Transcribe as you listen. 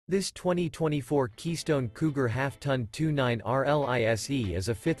This 2024 Keystone Cougar Half-Ton 29 RLISE is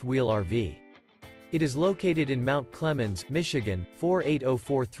a fifth-wheel RV. It is located in Mount Clemens, Michigan,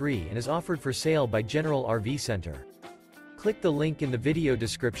 48043 and is offered for sale by General RV Center. Click the link in the video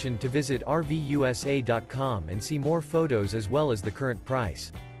description to visit RVUSA.com and see more photos as well as the current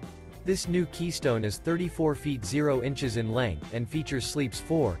price. This new Keystone is 34 feet 0 inches in length and features Sleeps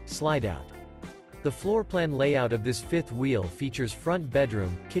 4, Slideout. The floor plan layout of this fifth wheel features front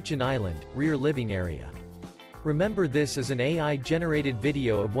bedroom, kitchen island, rear living area. Remember, this is an AI-generated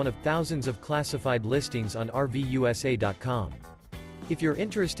video of one of thousands of classified listings on RVUSA.com. If you're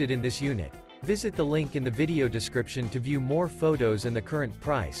interested in this unit, visit the link in the video description to view more photos and the current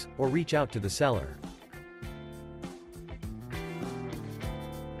price, or reach out to the seller.